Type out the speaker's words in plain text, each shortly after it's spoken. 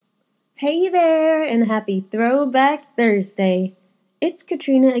Hey there, and happy Throwback Thursday. It's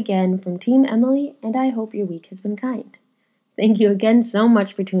Katrina again from Team Emily, and I hope your week has been kind. Thank you again so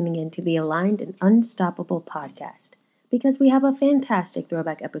much for tuning in to the Aligned and Unstoppable podcast, because we have a fantastic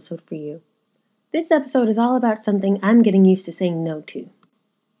throwback episode for you. This episode is all about something I'm getting used to saying no to.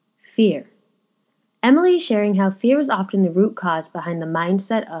 Fear. Emily is sharing how fear is often the root cause behind the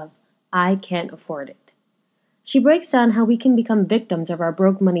mindset of, I can't afford it. She breaks down how we can become victims of our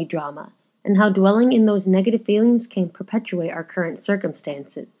broke money drama, and how dwelling in those negative feelings can perpetuate our current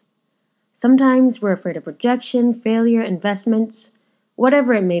circumstances. Sometimes we're afraid of rejection, failure, investments.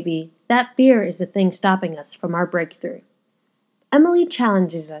 Whatever it may be, that fear is the thing stopping us from our breakthrough. Emily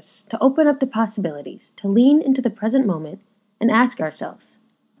challenges us to open up to possibilities, to lean into the present moment, and ask ourselves,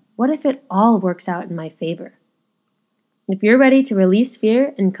 what if it all works out in my favor? If you're ready to release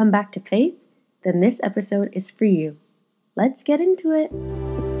fear and come back to faith, then this episode is for you. Let's get into it.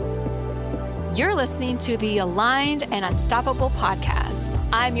 You're listening to the Aligned and Unstoppable podcast.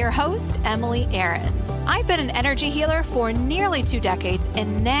 I'm your host, Emily Aarons. I've been an energy healer for nearly 2 decades,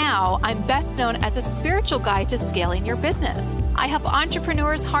 and now I'm best known as a spiritual guide to scaling your business. I help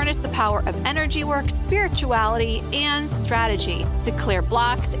entrepreneurs harness the power of energy work, spirituality, and strategy to clear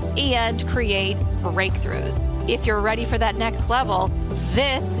blocks and create breakthroughs. If you're ready for that next level,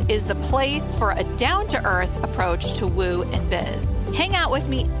 this is the place for a down-to-earth approach to woo and biz. Hang out with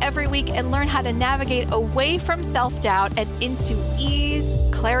me every week and learn how to navigate away from self-doubt and into ease,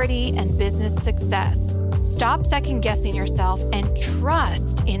 clarity, and business success. Stop second-guessing yourself and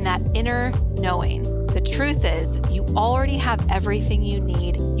trust in that inner knowing. The truth is, you already have everything you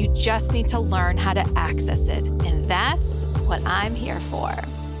need. You just need to learn how to access it. And that's what I'm here for.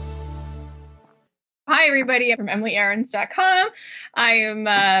 Hi, everybody. I'm from EmilyAarons.com. I am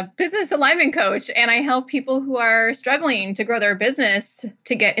a business alignment coach, and I help people who are struggling to grow their business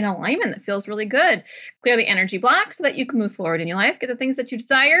to get in alignment that feels really good. Clear the energy block so that you can move forward in your life, get the things that you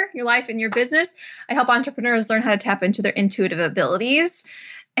desire, your life and your business. I help entrepreneurs learn how to tap into their intuitive abilities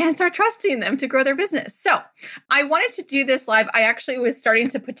and start trusting them to grow their business. So I wanted to do this live. I actually was starting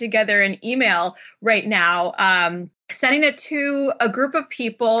to put together an email right now, sending it to a group of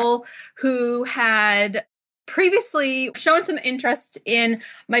people who had previously shown some interest in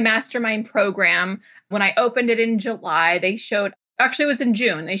my mastermind program. When I opened it in July, it was in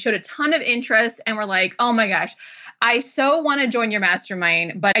June. They showed a ton of interest and were like, oh my gosh, I so want to join your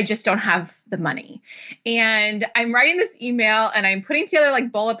mastermind, but I just don't have the money. And I'm writing this email and I'm putting together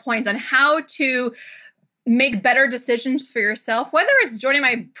like bullet points on how to make better decisions for yourself, whether it's joining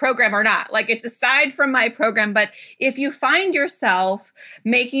my program or not. Like, it's aside from my program, but if you find yourself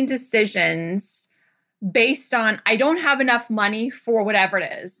making decisions based on, I don't have enough money for whatever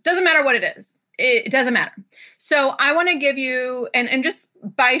it is, doesn't matter what it is. It doesn't matter. So I want to give you, and just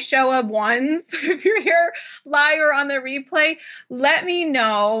by show of ones, if you're here live or on the replay, let me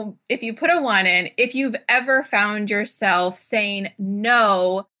know if you put a 1 in, if you've ever found yourself saying,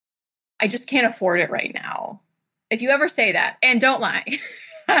 no, I just can't afford it right now. If you ever say that, and don't lie.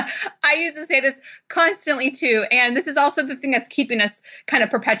 I used to say this constantly too. And this is also the thing that's keeping us kind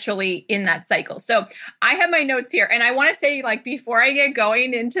of perpetually in that cycle. So I have my notes here, and I want to say, like, before I get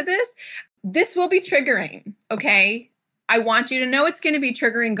going into this will be triggering, okay? I want you to know it's going to be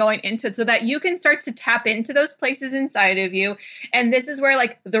triggering going into it so that you can start to tap into those places inside of you. And this is where,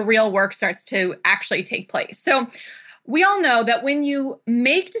 like, the real work starts to actually take place. So we all know that when you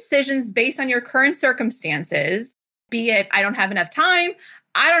make decisions based on your current circumstances, be it I don't have enough time,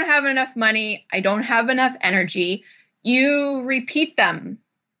 I don't have enough money, I don't have enough energy, you repeat them.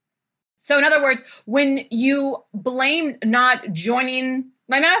 So in other words, when you blame not joining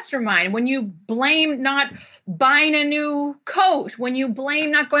my mastermind, when you blame not buying a new coat, when you blame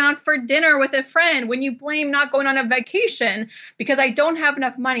not going out for dinner with a friend, when you blame not going on a vacation because I don't have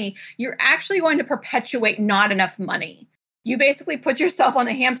enough money, you're actually going to perpetuate not enough money. You basically put yourself on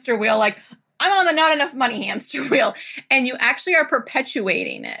the hamster wheel, like, I'm on the not enough money hamster wheel, and you actually are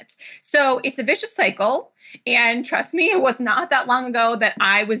perpetuating it. So it's a vicious cycle. And trust me, it was not that long ago that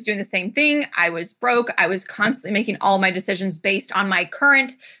I was doing the same thing. I was broke. I was constantly making all my decisions based on my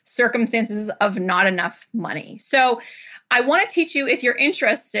current circumstances of not enough money. So I want to teach you, if you're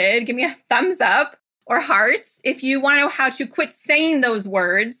interested, give me a thumbs up or hearts if you want to know how to quit saying those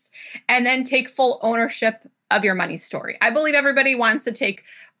words and then take full ownership of your money story. I believe everybody wants to take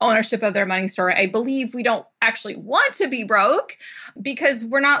ownership of their money story. I believe we don't actually want to be broke because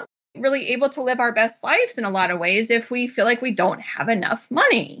we're not really able to live our best lives in a lot of ways if we feel like we don't have enough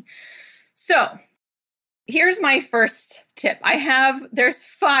money. So here's my first tip. There's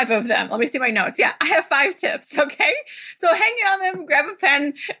 5 of them. Let me see my notes. Yeah, I have 5 tips. Okay. So hang it on them, grab a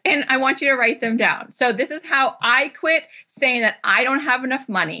pen, and I want you to write them down. So this is how I quit saying that I don't have enough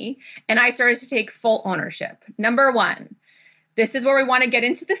money, and I started to take full ownership. Number 1, this is where we want to get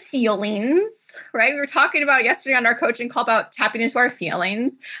into the feelings, right? We were talking about yesterday on our coaching call about tapping into our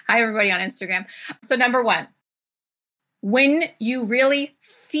feelings. Hi, everybody on Instagram. So number 1, when you really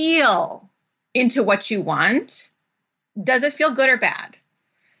feel into what you want, does it feel good or bad?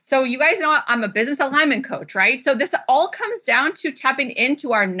 So you guys know I'm a business alignment coach, right? So this all comes down to tapping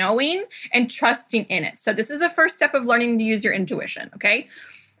into our knowing and trusting in it. So this is the first step of learning to use your intuition, okay?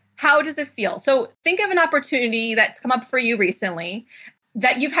 How does it feel? So think of an opportunity that's come up for you recently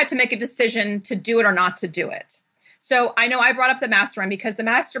that you've had to make a decision to do it or not to do it. So I know I brought up the mastermind because the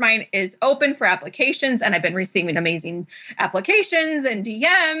mastermind is open for applications, and I've been receiving amazing applications and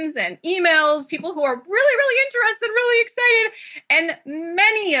DMs and emails, people who are really, really interested, really excited. And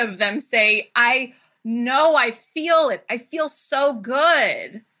many of them say, I know, I feel it. I feel so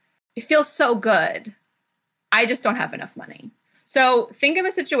good. It feels so good. I just don't have enough money. So think of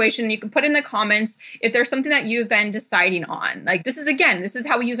a situation, you can put in the comments if there's something that you've been deciding on. Like this is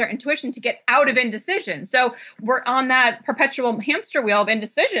how we use our intuition to get out of indecision. So we're on that perpetual hamster wheel of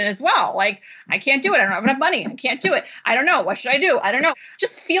indecision as well. Like, I can't do it. I don't have enough money. I can't do it. I don't know. What should I do? I don't know.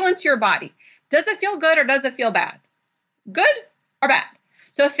 Just feel into your body. Does it feel good or does it feel bad? Good or bad?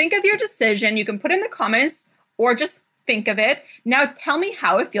 So think of your decision. You can put in the comments or just think of it. Now tell me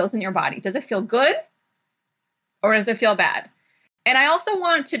how it feels in your body. Does it feel good or does it feel bad? And I also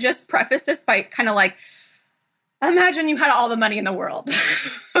want to just preface this by kind of like, imagine you had all the money in the world,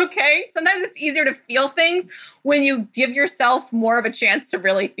 okay? Sometimes it's easier to feel things when you give yourself more of a chance to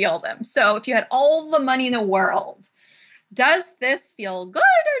really feel them. So if you had all the money in the world, does this feel good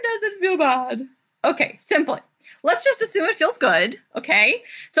or does it feel bad? Okay, simply, let's just assume it feels good, okay?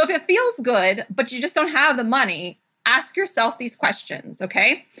 So if it feels good, but you just don't have the money, ask yourself these questions,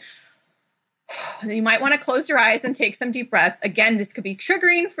 okay? You might want to close your eyes and take some deep breaths. Again, this could be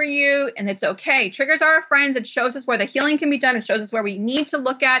triggering for you, and it's okay. Triggers are our friends. It shows us where the healing can be done. It shows us where we need to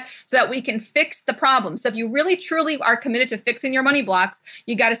look at so that we can fix the problem. So if you really, truly are committed to fixing your money blocks,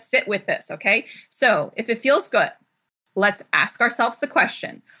 you got to sit with this, okay? So if it feels good, let's ask ourselves the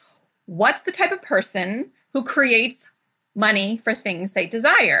question, what's the type of person who creates money for things they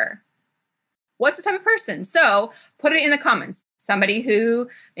desire? What's the type of person? So put it in the comments. Somebody who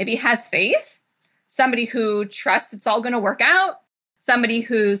maybe has faith, somebody who trusts it's all going to work out, somebody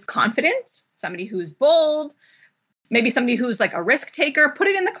who's confident, somebody who's bold, maybe somebody who's like a risk taker. Put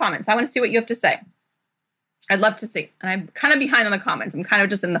it in the comments. I want to see what you have to say. I'd love to see. And I'm kind of behind on the comments. I'm kind of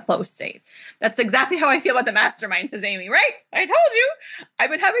just in the flow state. That's exactly how I feel about the mastermind, says Amy, right? I told you. I've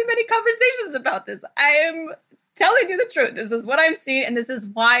been having many conversations about this. I am telling you the truth. This is what I'm seeing, and this is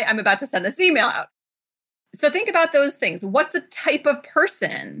why I'm about to send this email out. So think about those things. What's the type of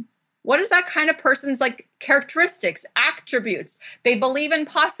person? What is that kind of person's like characteristics, attributes? They believe in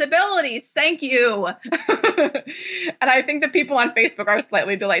possibilities. Thank you. And I think the people on Facebook are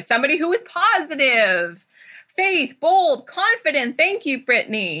slightly delayed. Somebody who is positive, faith, bold, confident. Thank you,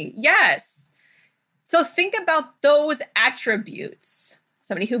 Brittany. Yes. So think about those attributes.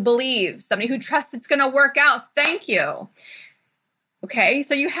 Somebody who believes, somebody who trusts it's going to work out. Thank you. Okay,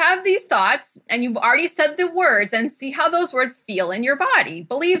 so you have these thoughts and you've already said the words, and see how those words feel in your body.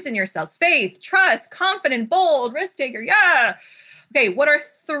 Believes in yourself, faith, trust, confident, bold, risk taker. Yeah. Okay, what are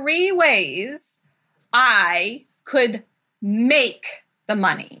 3 ways I could make the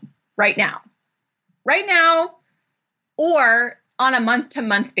money right now? Right now, or on a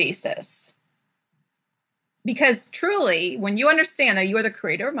month-to-month basis? Because truly, when you understand that you are the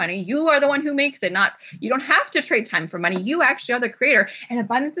creator of money, you are the one who makes it. You don't have to trade time for money. You actually are the creator, and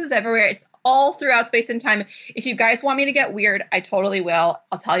abundance is everywhere. It's all throughout space and time. If you guys want me to get weird, I totally will.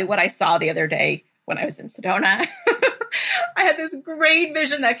 I'll tell you what I saw the other day when I was in Sedona. I had this great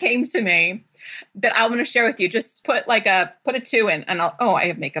vision that came to me that I'm going to share with you. Just put a 2 in, and I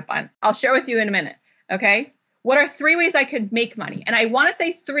have makeup on. I'll share with you in a minute. Okay. What are 3 ways I could make money? And I want to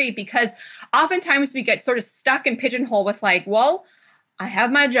say 3 because oftentimes we get sort of stuck in pigeonhole with like, well, I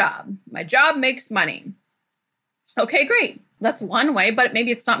have my job. My job makes money. Okay, great. That's one way, but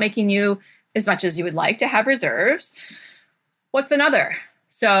maybe it's not making you as much as you would like to have reserves. What's another?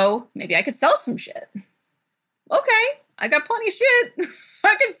 So maybe I could sell some shit. Okay, I got plenty of shit.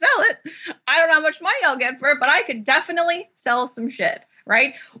 I can sell it. I don't know how much money I'll get for it, but I could definitely sell some shit.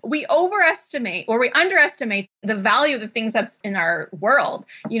 right? We overestimate or we underestimate the value of the things that's in our world.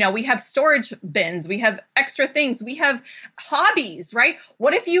 We have storage bins, we have extra things, we have hobbies, right?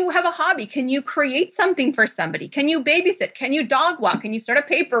 What if you have a hobby? Can you create something for somebody? Can you babysit? Can you dog walk? Can you start a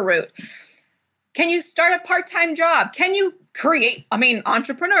paper route? Can you start a part-time job? Can you create,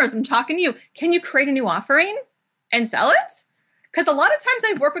 entrepreneurs, I'm talking to you. Can you create a new offering and sell it? Because a lot of times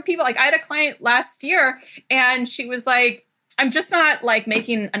I've worked with people, like I had a client last year and she was like, I'm just not like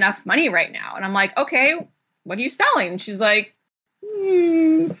making enough money right now. And I'm like, okay, what are you selling? And she's like,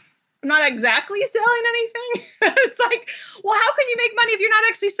 I'm not exactly selling anything. It's like, well, how can you make money if you're not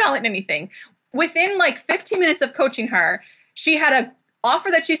actually selling anything? Within like 15 minutes of coaching her, she had an offer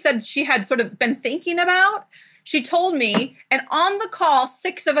that she said she had sort of been thinking about. She told me, and on the call,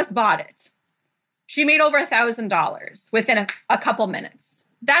 6 of us bought it. She made over $1,000 within a couple minutes.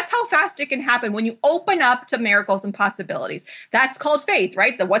 That's how fast it can happen when you open up to miracles and possibilities. That's called faith,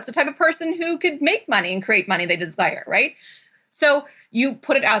 right? What's the type of person who could make money and create money they desire, right? So you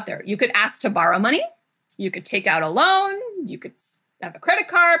put it out there. You could ask to borrow money. You could take out a loan. You could have a credit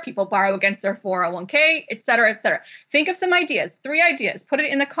card. People borrow against their 401k, et cetera, et cetera. Think of some ideas, 3 ideas. Put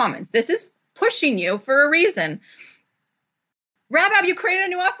it in the comments. This is pushing you for a reason. Rabab, you created a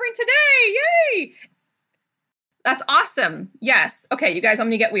new offering today. Yay. That's awesome. Yes. Okay, you guys want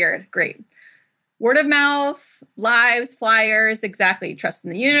me to get weird? Great. Word of mouth, lives, flyers, exactly. Trust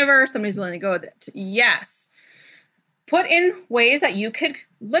in the universe. Somebody's willing to go with it. Yes. Put in ways that you could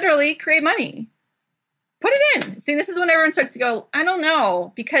literally create money. Put it in. See, this is when everyone starts to go, I don't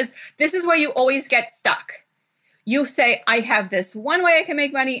know, because this is where you always get stuck. You say, I have this one way I can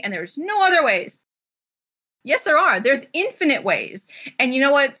make money and there's no other ways. Yes, there are. There's infinite ways. And you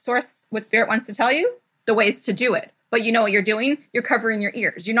know what Spirit wants to tell you? The ways to do it. But you know what you're doing? You're covering your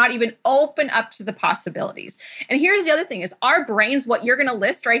ears. You're not even open up to the possibilities. And here's the other thing is our brains, what you're going to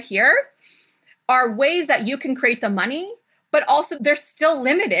list right here, are ways that you can create the money, but also they're still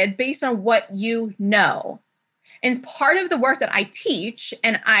limited based on what you know. And part of the work that I teach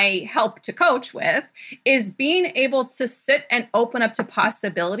and I help to coach with is being able to sit and open up to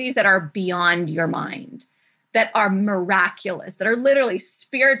possibilities that are beyond your mind, that are miraculous, that are literally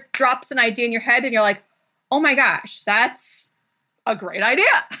Spirit drops an idea in your head and you're like, oh my gosh, that's a great idea.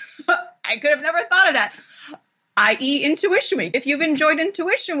 I could have never thought of that. i.e. Intuition Week. If you've enjoyed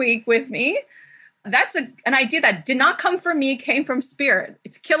Intuition Week with me, that's an idea that did not come from me, came from Spirit.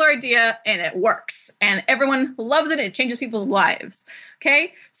 It's a killer idea and it works. And everyone loves it. It changes people's lives.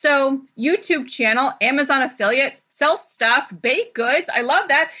 Okay. So YouTube channel, Amazon affiliate, sell stuff, bake goods. I love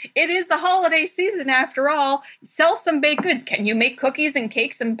that. It is the holiday season after all. Sell some baked goods. Can you make cookies and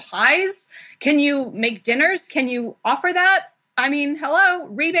cakes and pies? Can you make dinners? Can you offer that? Hello,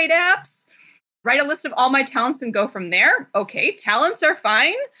 rebate apps. Write a list of all my talents and go from there. Okay, talents are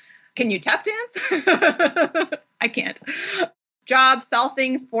fine. Can you tap dance? I can't. Job, sell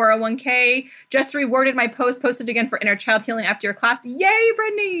things, 401k. Just reworded my post, posted again for inner child healing after your class. Yay,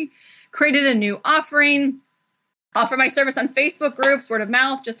 Brittany. Created a new offering. Offer my service on Facebook groups, word of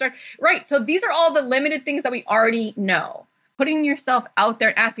mouth, just start. Right. So these are all the limited things that we already know. Putting yourself out there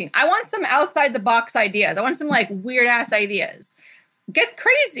and asking, I want some outside the box ideas. I want some like weird ass ideas. Get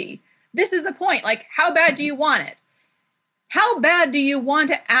crazy. This is the point. Like, how bad do you want it? How bad do you want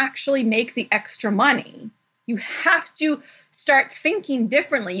to actually make the extra money? You have to start thinking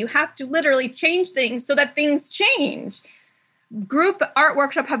differently. You have to literally change things so that things change. Group art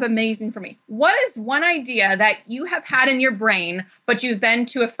workshop have been amazing for me. What is one idea that you have had in your brain, but you've been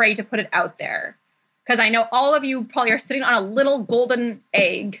too afraid to put it out there? Because I know all of you probably are sitting on a little golden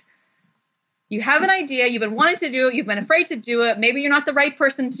egg. You have an idea, you've been wanting to do it, you've been afraid to do it. Maybe you're not the right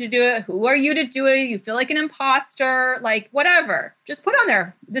person to do it. Who are you to do it? You feel like an imposter, like whatever. Just put on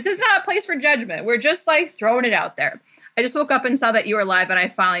there. This is not a place for judgment. We're just like throwing it out there. I just woke up and saw that you were live and I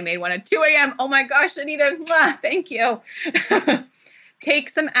finally made one at 2 a.m. Oh my gosh, Anita, thank you. Take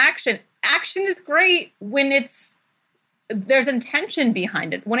some action. Action is great when there's intention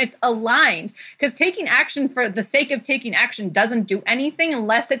behind it, when it's aligned, because taking action for the sake of taking action doesn't do anything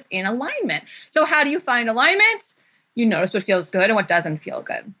unless it's in alignment. So how do you find alignment? You notice what feels good and what doesn't feel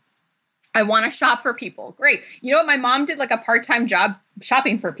good. I want to shop for people. Great. You know what? My mom did like a part-time job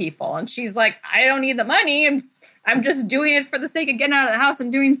shopping for people. And she's like, I don't need the money. I'm just doing it for the sake of getting out of the house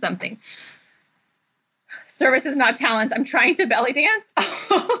and doing something. Service is not talent. I'm trying to belly dance.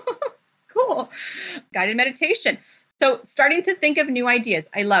 Cool. Guided meditation. So starting to think of new ideas.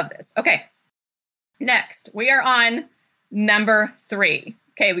 I love this. Okay. Next, we are on number 3.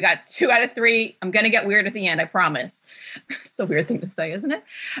 Okay, we got 2 out of 3. I'm going to get weird at the end, I promise. It's a weird thing to say, isn't it?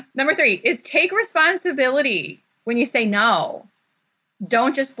 Number 3 is take responsibility when you say no.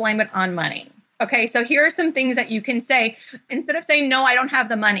 Don't just blame it on money. Okay, so here are some things that you can say instead of saying, no, I don't have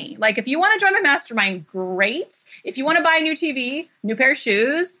the money. Like if you want to join my mastermind, great. If you want to buy a new TV, new pair of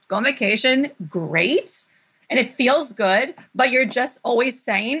shoes, go on vacation, great. And it feels good, but you're just always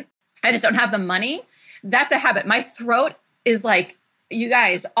saying, I just don't have the money. That's a habit. My throat is like, you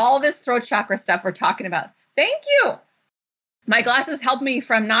guys, all this throat chakra stuff we're talking about. Thank you. My glasses help me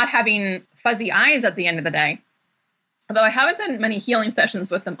from not having fuzzy eyes at the end of the day. Although I haven't done many healing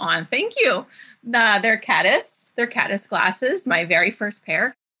sessions with them on. Thank you. They're Caddis glasses, my very first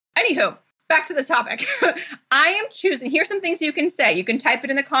pair. Anywho, back to the topic. I am choosing. Here's some things you can say. You can type it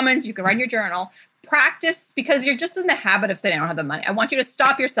in the comments. You can write in your journal. Practice, because you're just in the habit of saying, I don't have the money. I want you to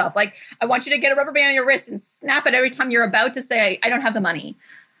stop yourself. Like, I want you to get a rubber band on your wrist and snap it every time you're about to say, I don't have the money.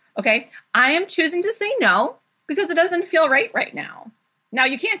 Okay. I am choosing to say no because it doesn't feel right now. Now,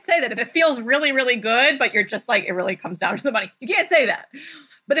 you can't say that if it feels really, really good, but you're just like, it really comes down to the money. You can't say that.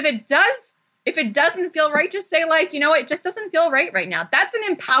 But if it doesn't feel right, just say like, you know, it just doesn't feel right now. That's an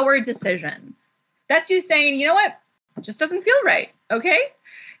empowered decision. That's you saying, you know what, it just doesn't feel right. Okay.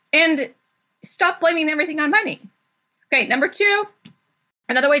 And stop blaming everything on money. Okay. Number 2,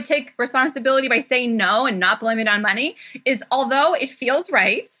 another way to take responsibility by saying no and not blaming it on money is, although it feels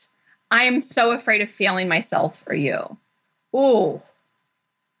right, I am so afraid of failing myself or you. Ooh.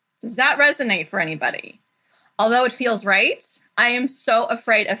 Does that resonate for anybody? Although it feels right, I am so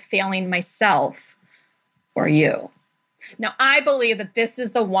afraid of failing myself or you. Now, I believe that this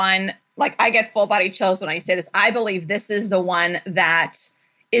is the one, like I get full body chills when I say this. I believe this is the one that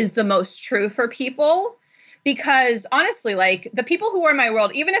is the most true for people, because honestly, like the people who are in my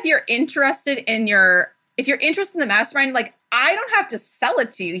world, even if you're interested in the mastermind, like I don't have to sell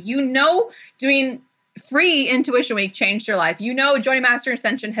it to you. You know, doing free Intuition Week changed your life. You know, joining Master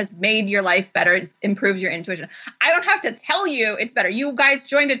Ascension has made your life better. It improves your intuition. I don't have to tell you it's better. You guys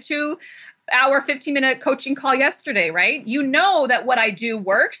joined a 2-hour, 15-minute coaching call yesterday, right? You know that what I do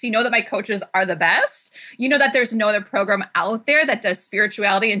works. You know that my coaches are the best. You know that there's no other program out there that does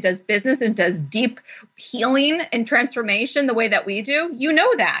spirituality and does business and does deep healing and transformation the way that we do. You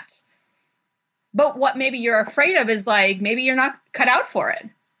know that. But what maybe you're afraid of is like, maybe you're not cut out for it.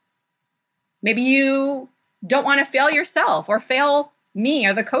 Maybe you don't want to fail yourself or fail me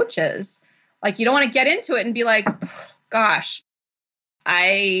or the coaches. Like you don't want to get into it and be like, gosh,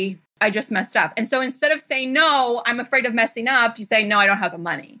 I just messed up. And so instead of saying, no, I'm afraid of messing up, you say, no, I don't have the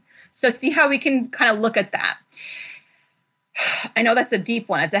money. So see how we can kind of look at that. I know that's a deep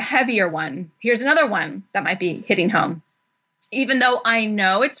one. It's a heavier one. Here's another one that might be hitting home. Even though I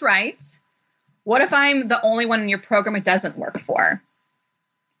know it's right, what if I'm the only one in your program it doesn't work for?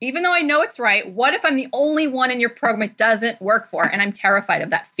 Even though I know it's right, what if I'm the only one in your program it doesn't work for and I'm terrified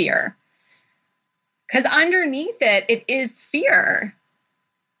of that fear? Because underneath it, it is fear.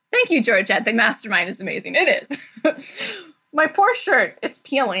 Thank you, Georgette. The mastermind is amazing. It is. My poor shirt, it's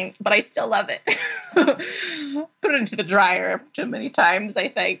peeling, but I still love it. Put it into the dryer too many times, I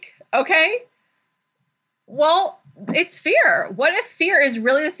think. Okay. Well, it's fear. What if fear is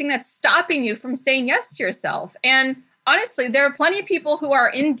really the thing that's stopping you from saying yes to yourself? And honestly, there are plenty of people who are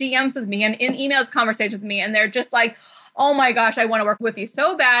in DMs with me and in emails conversations with me, and they're just like, oh my gosh, I want to work with you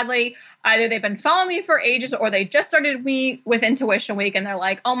so badly. Either they've been following me for ages or they just started me with Intuition Week and they're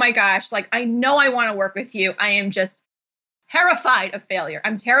like, oh my gosh, like I know I want to work with you. I am just terrified of failure.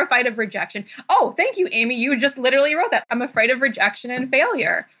 I'm terrified of rejection. Oh, thank you, Amy. You just literally wrote that. I'm afraid of rejection and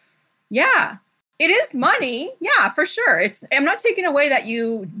failure. Yeah, it is money. Yeah, for sure. I'm not taking away that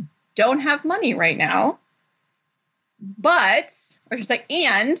you don't have money right now. But, or just like,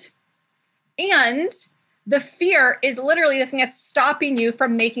 and the fear is literally the thing that's stopping you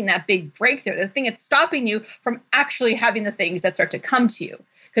from making that big breakthrough. The thing that's stopping you from actually having the things that start to come to you.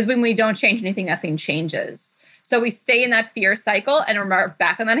 Because when we don't change anything, nothing changes. So we stay in that fear cycle and we're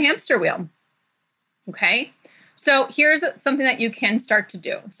back on that hamster wheel. Okay. So here's something that you can start to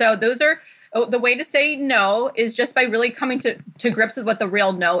do. So those are, the way to say no is just by really coming to grips with what the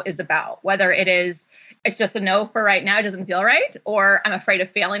real no is about. Whether it's just a no for right now, it doesn't feel right, or I'm afraid of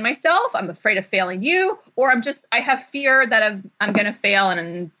failing myself, I'm afraid of failing you, or I have fear that I'm going to fail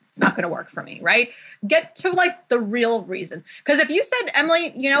and it's not going to work for me, right? Get to like the real reason. Because if you said,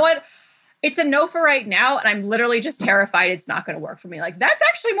 Emily, you know what? It's a no for right now, and I'm literally just terrified it's not going to work for me. Like that's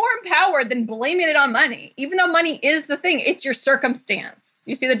actually more empowered than blaming it on money. Even though money is the thing, it's your circumstance.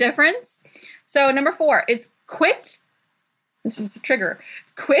 You see the difference? So number 4 is quit. This is the trigger.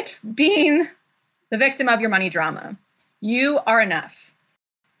 Quit being the victim of your money drama. You are enough.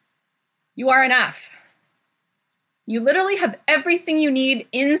 You are enough. You literally have everything you need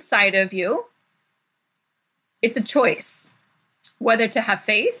inside of you. It's a choice. whether to have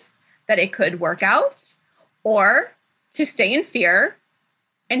faith that it could work out or to stay in fear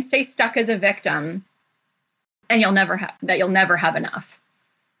and stay stuck as a victim and you'll never have enough.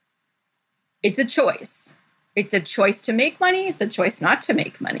 It's a choice. It's a choice to make money. It's a choice not to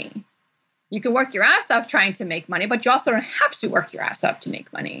make money. You can work your ass off trying to make money, but you also don't have to work your ass off to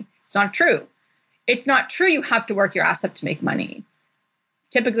make money. It's not true. It's not true you have to work your ass off to make money.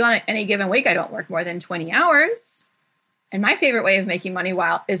 Typically on any given week, I don't work more than 20 hours. And my favorite way of making money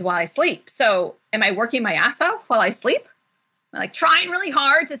is while I sleep. So am I working my ass off while I sleep? Am I like trying really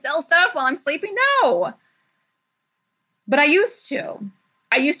hard to sell stuff while I'm sleeping? No. But I used to.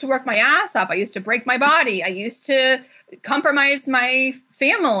 I used to work my ass off. I used to break my body. I used to compromise my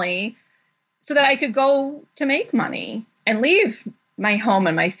family so that I could go to make money and leave my home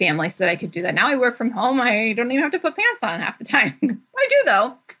and my family so that I could do that. Now I work from home. I don't even have to put pants on half the time. I do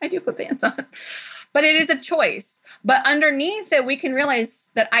though. I do put pants on. But it is a choice. But underneath it, we can realize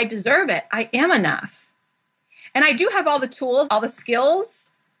that I deserve it. I am enough. And I do have all the tools, all the skills.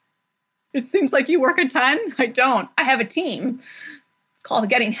 It seems like you work a ton. I don't. I have a team. It's called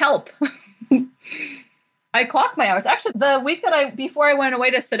getting help. I clock my hours. Actually, the week before I went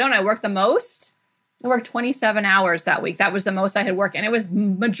away to Sedona, I worked the most. I worked 27 hours that week. That was the most I had worked. And it was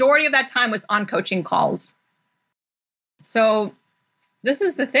majority of that time was on coaching calls. So this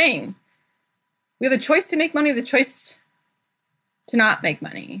is the thing. We have the choice to make money, the choice to not make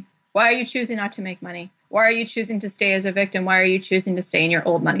money. Why are you choosing not to make money? Why are you choosing to stay as a victim? Why are you choosing to stay in your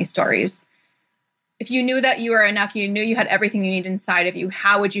old money stories? If you knew that you were enough, you knew you had everything you need inside of you,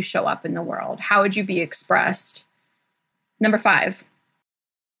 how would you show up in the world? How would you be expressed? Number 5,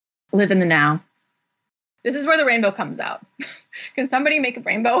 live in the now. This is where the rainbow comes out. Can somebody make a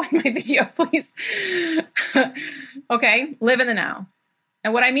rainbow in my video, please? Okay, live in the now.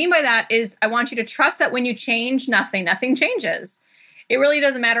 And what I mean by that is I want you to trust that when you change, nothing changes. It really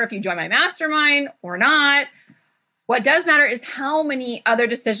doesn't matter if you join my mastermind or not. What does matter is how many other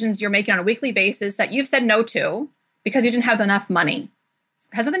decisions you're making on a weekly basis that you've said no to because you didn't have enough money.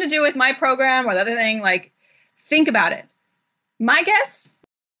 It has nothing to do with my program or the other thing. Like, think about it. My guess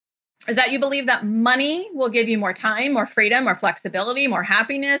is that you believe that money will give you more time, more freedom, more flexibility, more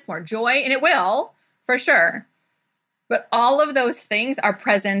happiness, more joy, and it will, for sure. But all of those things are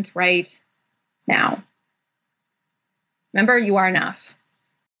present right now. Remember, you are enough.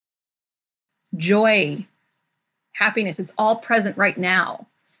 Joy, happiness, it's all present right now.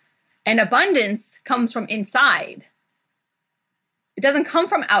 And abundance comes from inside. It doesn't come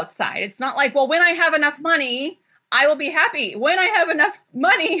from outside. It's not like, well, when I have enough money, I will be happy. When I have enough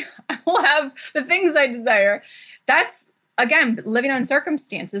money, I will have the things I desire. That's, again, living on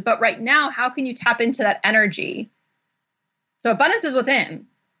circumstances. But right now, how can you tap into that energy? So abundance is within.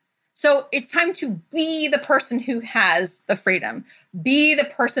 So it's time to be the person who has the freedom. Be the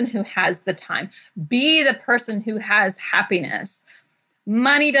person who has the time. Be the person who has happiness.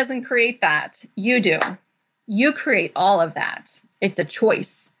 Money doesn't create that. You do. You create all of that. It's a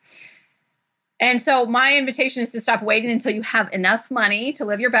choice. And so my invitation is to stop waiting until you have enough money to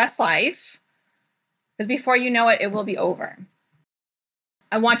live your best life. Because before you know it, it will be over.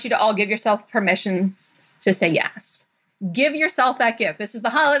 I want you to all give yourself permission to say yes. Give yourself that gift. This is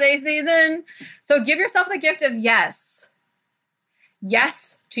the holiday season. So give yourself the gift of yes.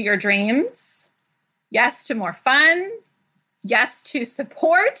 Yes to your dreams. Yes to more fun. Yes to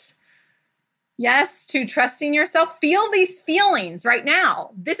support. Yes to trusting yourself. Feel these feelings right now.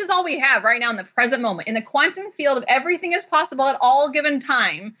 This is all we have right now in the present moment. In the quantum field of everything is possible at all given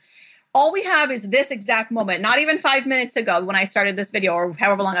time. All we have is this exact moment. Not even 5 minutes ago when I started this video or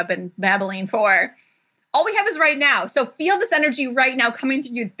however long I've been babbling for. All we have is right now. So feel this energy right now coming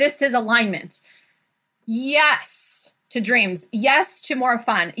through you. This is alignment. Yes to dreams. Yes to more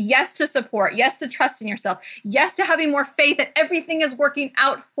fun. Yes to support. Yes to trusting yourself. Yes to having more faith that everything is working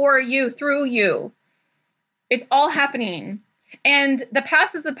out for you, through you. It's all happening. And the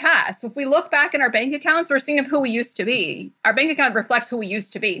past is the past. If we look back in our bank accounts, we're seeing of who we used to be. Our bank account reflects who we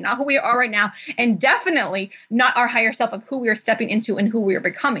used to be, not who we are right now, and definitely not our higher self of who we are stepping into and who we are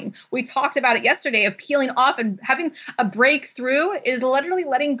becoming. We talked about it yesterday of peeling off and having a breakthrough is literally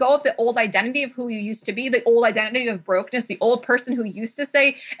letting go of the old identity of who you used to be, the old identity of brokenness, the old person who used to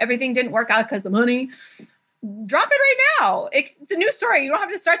say everything didn't work out because of money. Drop it right now. It's a new story. You don't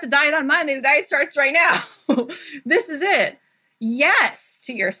have to start the diet on Monday. The diet starts right now. This is it. Yes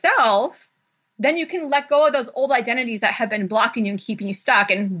to yourself, then you can let go of those old identities that have been blocking you and keeping you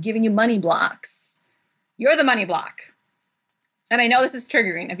stuck and giving you money blocks. You're the money block. And I know this is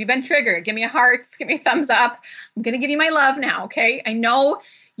triggering. If you've been triggered, give me a heart, give me a thumbs up. I'm going to give you my love now, okay? I know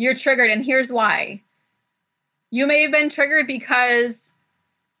you're triggered, and here's why. You may have been triggered because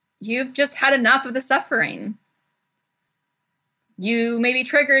you've just had enough of the suffering. You may be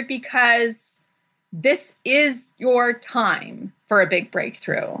triggered because this is your time for a big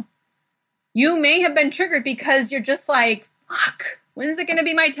breakthrough. You may have been triggered because you're just like, fuck, when is it going to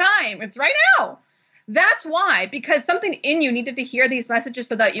be my time? It's right now. That's why, because something in you needed to hear these messages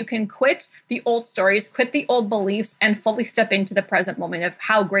so that you can quit the old stories, quit the old beliefs, and fully step into the present moment of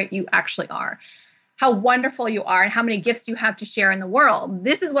how great you actually are, how wonderful you are, and how many gifts you have to share in the world.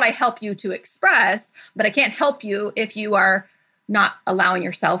 This is what I help you to express, but I can't help you if you are not allowing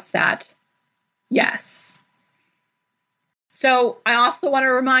yourself that yes. So I also want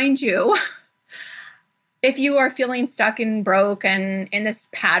to remind you, if you are feeling stuck and broke and in this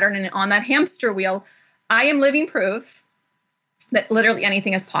pattern and on that hamster wheel, I am living proof that literally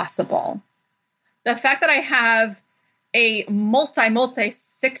anything is possible. The fact that I have a multi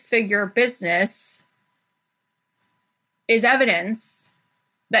six-figure business is evidence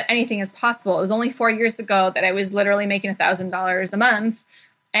that anything is possible. It was only 4 years ago that I was literally making $1,000 a month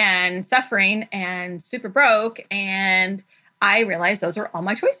and suffering and super broke. And I realized those were all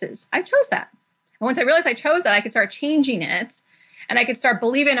my choices. I chose that. And once I realized I chose that, I could start changing it and I could start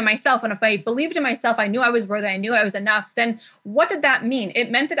believing in myself. And if I believed in myself, I knew I was worthy, I knew I was enough. Then what did that mean?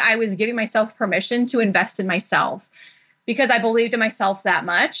 It meant that I was giving myself permission to invest in myself. Because I believed in myself that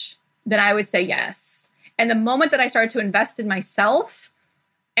much, then I would say yes. And the moment that I started to invest in myself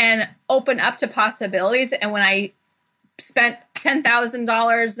and open up to possibilities, and when I spent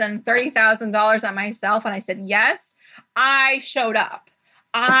 $10,000 then $30,000 on myself and I said yes, I showed up.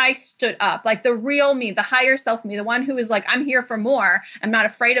 I stood up, like the real me, the higher self me, the one who is like, I'm here for more. I'm not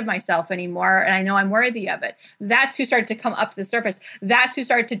afraid of myself anymore. And I know I'm worthy of it. That's who started to come up to the surface. That's who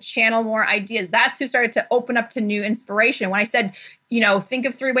started to channel more ideas. That's who started to open up to new inspiration. When I said, think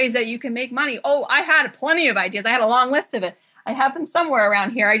of 3 ways that you can make money. Oh, I had plenty of ideas. I had a long list of it. I have them somewhere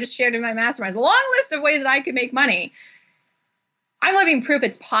around here. I just shared in my masterminds, a long list of ways that I could make money. I'm living proof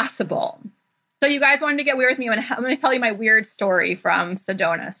it's possible. So you guys wanted to get weird with me. I'm going to tell you my weird story from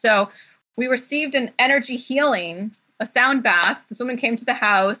Sedona. So we received an energy healing, a sound bath. This woman came to the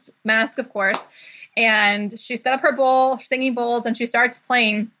house, mask, of course, and she set up her bowl, singing bowls, and she starts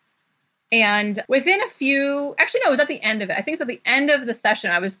playing. And within it was at the end of it. I think it was at the end of the session.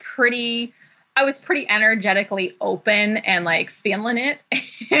 I was pretty energetically open and like feeling it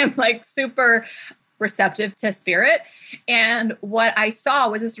and like super receptive to spirit. And what I saw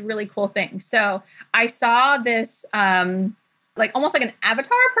was this really cool thing. So I saw this almost like an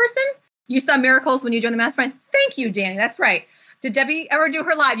avatar person. You saw miracles when you joined the mastermind. Thank you, Danny. That's right. Did Debbie ever do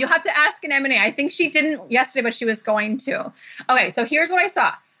her live? You'll have to ask an M&A. I think she didn't yesterday, but she was going to. Okay, so here's what I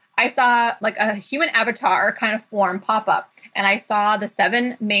saw. I saw like a human avatar kind of form pop up. And I saw the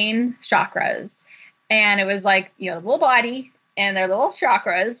 7 main chakras. And it was like, the little body and their little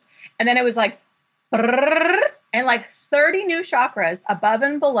chakras. And then it was like, and like 30 new chakras above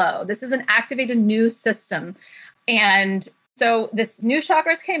and below. This is an activated new system. And so this new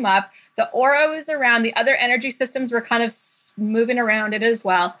chakras came up. The aura was around. The other energy systems were kind of moving around it as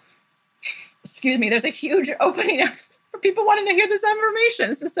well. Excuse me. There's a huge opening for people wanting to hear this information.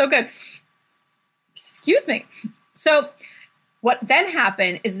 This is so good. Excuse me. So what then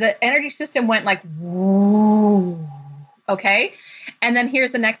happened is the energy system went like, whoa. Okay. And then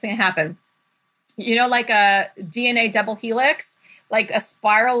here's the next thing that happened. Like a DNA double helix, like a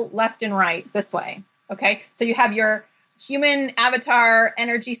spiral left and right this way. Okay. So you have your human avatar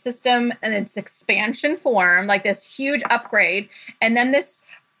energy system and its expansion form, like this huge upgrade. And then this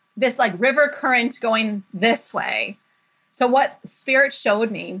like river current going this way. So what spirit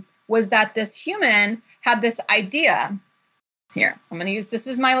showed me was that this human had this idea. Here, I'm going to use, this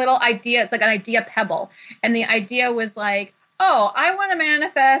is my little idea. It's like an idea pebble. And the idea was like, oh, I want to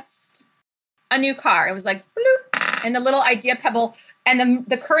manifest a new car. It was like, bloop, and the little idea pebble, and then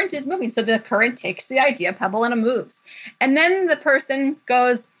the current is moving. So the current takes the idea pebble and it moves. And then the person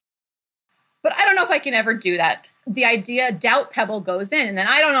goes, but I don't know if I can ever do that. The idea doubt pebble goes in, and then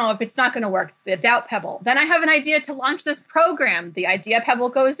I don't know if it's not going to work. The doubt pebble. Then I have an idea to launch this program. The idea pebble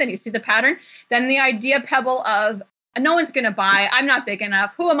goes in. You see the pattern? Then the idea pebble of no one's going to buy. I'm not big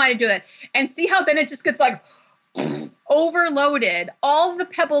enough. Who am I to do that? And see how then it just gets like overloaded, all the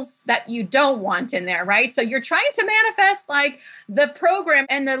pebbles that you don't want in there, right? So you're trying to manifest like the program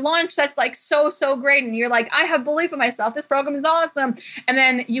and the launch that's like so great. And you're like, I have belief in myself. This program is awesome. And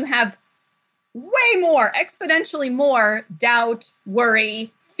then you have way more, exponentially more doubt,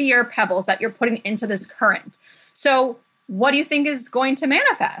 worry, fear pebbles that you're putting into this current. So what do you think is going to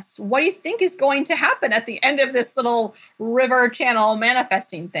manifest? What do you think is going to happen at the end of this little river channel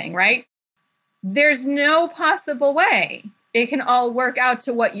manifesting thing, right? there's no possible way it can all work out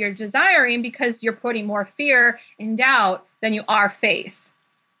to what you're desiring because you're putting more fear and doubt than you are faith.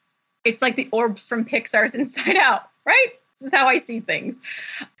 It's like the orbs from Pixar's Inside Out, right? This is how I see things.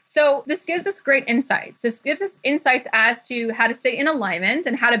 So this gives us great insights. This gives us insights as to how to stay in alignment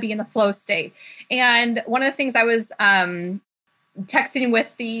and how to be in the flow state. And one of the things I was texting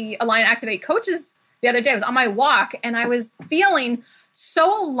with the Align Activate coaches the other day, I was on my walk and I was feeling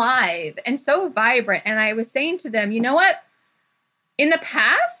so alive and so vibrant. And I was saying to them, you know what? In the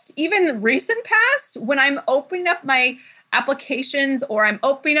past, even recent past, when I'm opening up my applications or I'm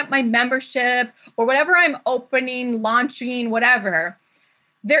opening up my membership or whatever I'm opening, launching, whatever,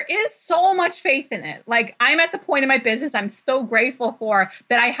 there is so much faith in it. Like I'm at the point in my business I'm so grateful for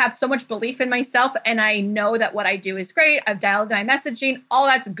that I have so much belief in myself and I know that what I do is great. I've dialed my messaging, all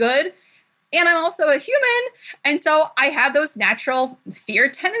that's good. And I'm also a human. And so I have those natural fear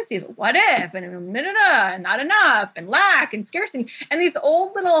tendencies. What if? And not enough and lack and scarcity. And these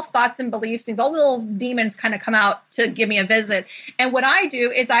old little thoughts and beliefs, these old little demons kind of come out to give me a visit. And what I do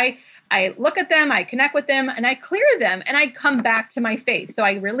is I look at them, I connect with them, and I clear them, and I come back to my faith. So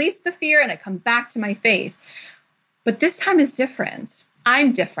I release the fear and I come back to my faith. But this time is different.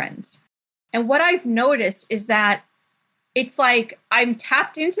 I'm different. And what I've noticed is that it's like I'm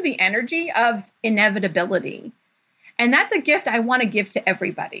tapped into the energy of inevitability. And that's a gift I want to give to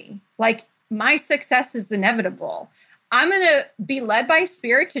everybody. Like my success is inevitable. I'm going to be led by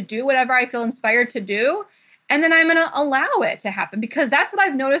spirit to do whatever I feel inspired to do. And then I'm going to allow it to happen because that's what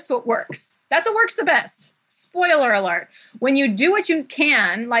I've noticed what works. That's what works the best. Spoiler alert. When you do what you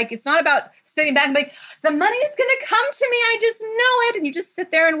can, like it's not about sitting back and like, the money is going to come to me. I just know it. And you just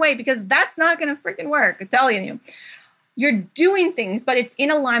sit there and wait because that's not going to freaking work. I'm telling you. You're doing things, but it's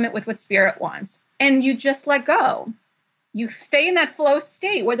in alignment with what spirit wants. And you just let go. You stay in that flow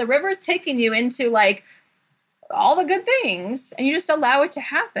state where the river is taking you into like all the good things and you just allow it to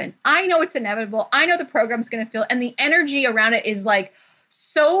happen. I know it's inevitable. I know the program's going to feel, and the energy around it is like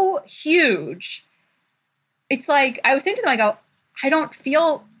so huge. It's like, I was saying to them, I go, I don't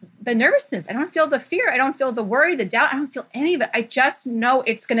feel the nervousness. I don't feel the fear. I don't feel the worry, the doubt. I don't feel any of it. I just know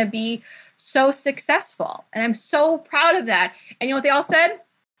it's going to be so successful. And I'm so proud of that. And you know what they all said?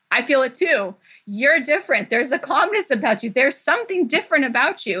 I feel it too. You're different. There's the calmness about you. There's something different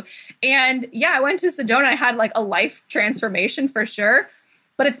about you. And yeah, I went to Sedona. I had like a life transformation for sure,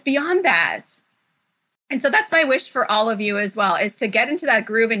 but it's beyond that. And so that's my wish for all of you as well, is to get into that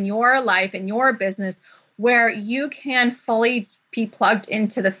groove in your life, in your business, where you can fully be plugged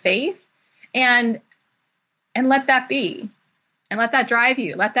into the faith and let that be. And let that drive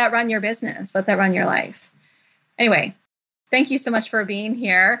you. Let that run your business. Let that run your life. Anyway, thank you so much for being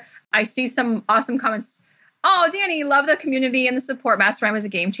here. I see some awesome comments. Oh, Danny, love the community and the support. Mastermind was a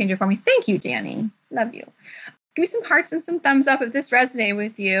game changer for me. Thank you, Danny. Love you. Give me some hearts and some thumbs up if this resonated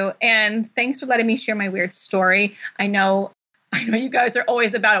with you. And thanks for letting me share my weird story. I know you guys are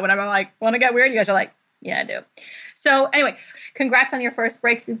always about it. When I'm like, want to get weird? You guys are like, yeah, I do. So anyway, congrats on your first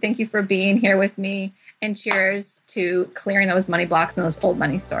breakthrough. Thank you for being here with me. And cheers to clearing those money blocks and those old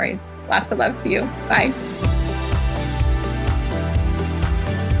money stories. Lots of love to you. Bye.